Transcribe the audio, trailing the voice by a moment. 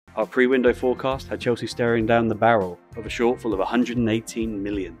Our pre-window forecast had Chelsea staring down the barrel of a shortfall of 118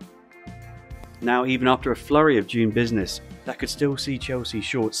 million. Now, even after a flurry of June business, that could still see Chelsea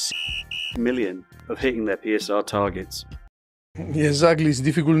short 6 million of hitting their PSR targets. Yeah, exactly, it's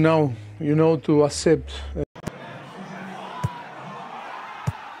difficult now, to accept.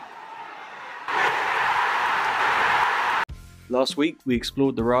 Last week, we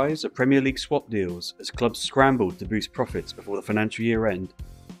explored the rise of Premier League swap deals as clubs scrambled to boost profits before the financial year end.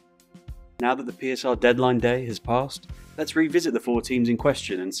 Now that the PSR deadline day has passed, let's revisit the 4 teams in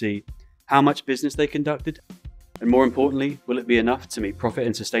question and see how much business they conducted, and more importantly, will it be enough to meet profit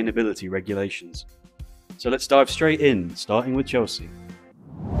and sustainability regulations? So let's dive straight in, starting with Chelsea.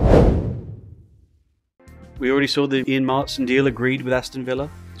 We already saw the Ian Maatsen deal agreed with Aston Villa,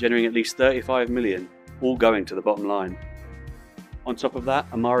 generating at least 35 million, all going to the bottom line. On top of that,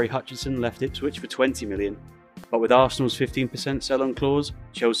 Amari Hutchinson left Ipswich for 20 million, but with Arsenal's 15% sell-on clause,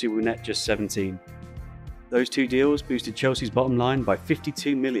 Chelsea will net just 17. Those 2 deals boosted Chelsea's bottom line by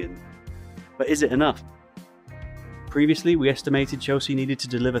 52 million. But is it enough? Previously, we estimated Chelsea needed to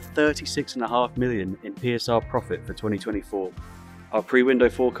deliver 36.5 million in PSR profit for 2024. Our pre-window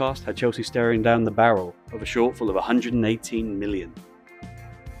forecast had Chelsea staring down the barrel of a shortfall of 118 million.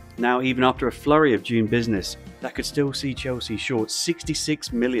 Now, even after a flurry of June business, that could still see Chelsea short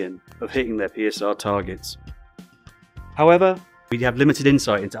 66 million of hitting their PSR targets. However, we have limited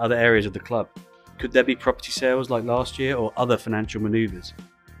insight into other areas of the club. Could there be property sales like last year or other financial manoeuvres?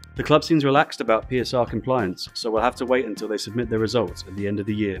 The club seems relaxed about PSR compliance, so we'll have to wait until they submit their results at the end of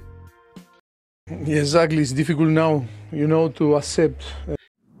the year. Yeah, exactly, it's difficult now, to accept.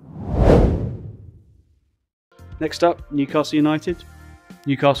 Next up, Newcastle United.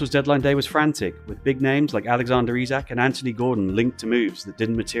 Newcastle's deadline day was frantic, with big names like Alexander Isak and Anthony Gordon linked to moves that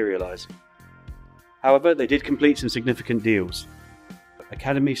didn't materialise. However, they did complete some significant deals.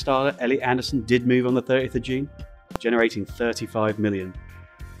 Academy starter Elliot Anderson did move on the 30th of June, generating 35 million.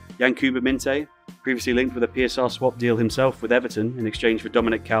 Yankuba Minte, previously linked with a PSR swap deal himself with Everton in exchange for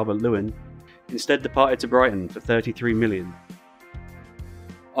Dominic Calvert-Lewin, instead departed to Brighton for 33 million.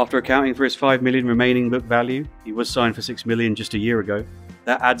 After accounting for his 5 million remaining book value, he was signed for 6 million just a year ago.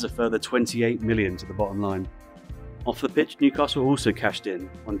 That adds a further 28 million to the bottom line. Off the pitch, Newcastle also cashed in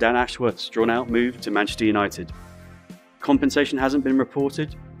on Dan Ashworth's drawn-out move to Manchester United. Compensation hasn't been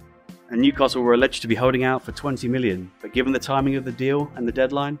reported, and Newcastle were alleged to be holding out for 20 million, but given the timing of the deal and the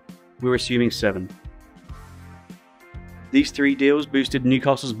deadline, we're assuming 7. These 3 deals boosted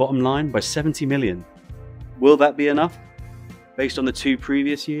Newcastle's bottom line by 70 million. Will that be enough? Based on the 2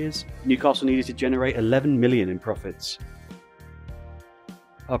 previous years, Newcastle needed to generate 11 million in profits.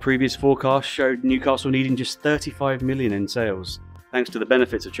 Our previous forecast showed Newcastle needing just 35 million in sales, thanks to the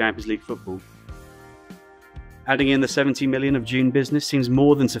benefits of Champions League football. Adding in the 70 million of June business seems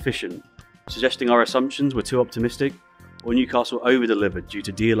more than sufficient, suggesting our assumptions were too optimistic, or Newcastle over-delivered due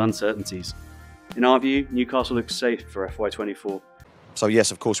to deal uncertainties. In our view, Newcastle looks safe for FY24. So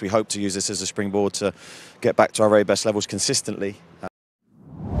yes, of course, we hope to use this as a springboard to get back to our very best levels consistently.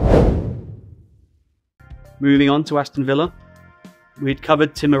 Moving on to Aston Villa. We had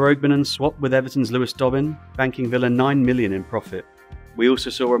covered Timo Ogbonnen's swap with Everton's Lewis Dobbin, banking Villa 9 million in profit. We also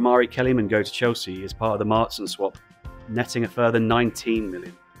saw Amari Kellyman go to Chelsea as part of the Maatsen swap, netting a further 19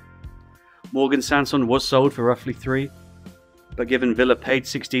 million. Morgan Sanson was sold for roughly 3, but given Villa paid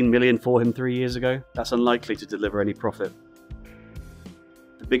 16 million for him 3 years ago, that's unlikely to deliver any profit.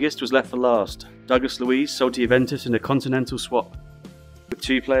 The biggest was left for last. Douglas Luiz sold to Juventus in a continental swap, with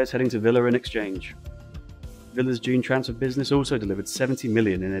 2 players heading to Villa in exchange. Villa's June transfer business also delivered 70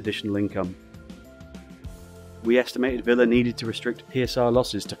 million in additional income. We estimated Villa needed to restrict PSR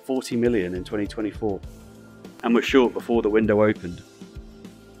losses to 40 million in 2024, and were short before the window opened.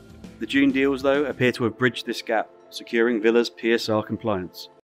 The June deals, though, appear to have bridged this gap, securing Villa's PSR compliance.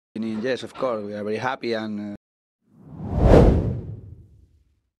 Yes, of course, we are very happy and...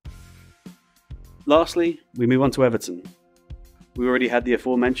 Lastly, we move on to Everton. We already had the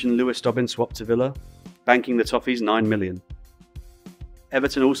aforementioned Lewis Dobbin swap to Villa, banking the Toffees 9 million.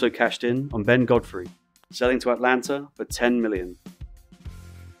 Everton also cashed in on Ben Godfrey, selling to Atlanta for 10 million.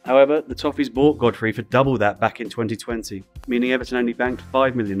 However, the Toffees bought Godfrey for double that back in 2020, meaning Everton only banked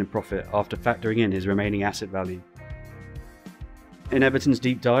 5 million in profit after factoring in his remaining asset value. In Everton's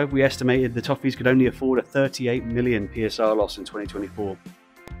deep dive, we estimated the Toffees could only afford a 38 million PSR loss in 2024,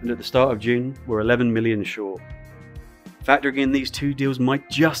 and at the start of June were 11 million short. Factoring in these 2 deals might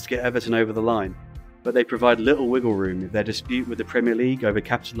just get Everton over the line, but they provide little wiggle room if their dispute with the Premier League over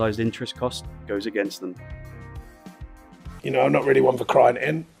capitalised interest cost goes against them. I'm not really one for crying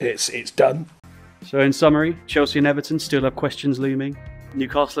in. It's done. So in summary, Chelsea and Everton still have questions looming.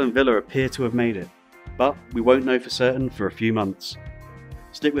 Newcastle and Villa appear to have made it, but we won't know for certain for a few months.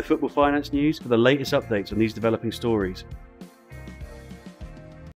 Stick with Football Finance News for the latest updates on these developing stories.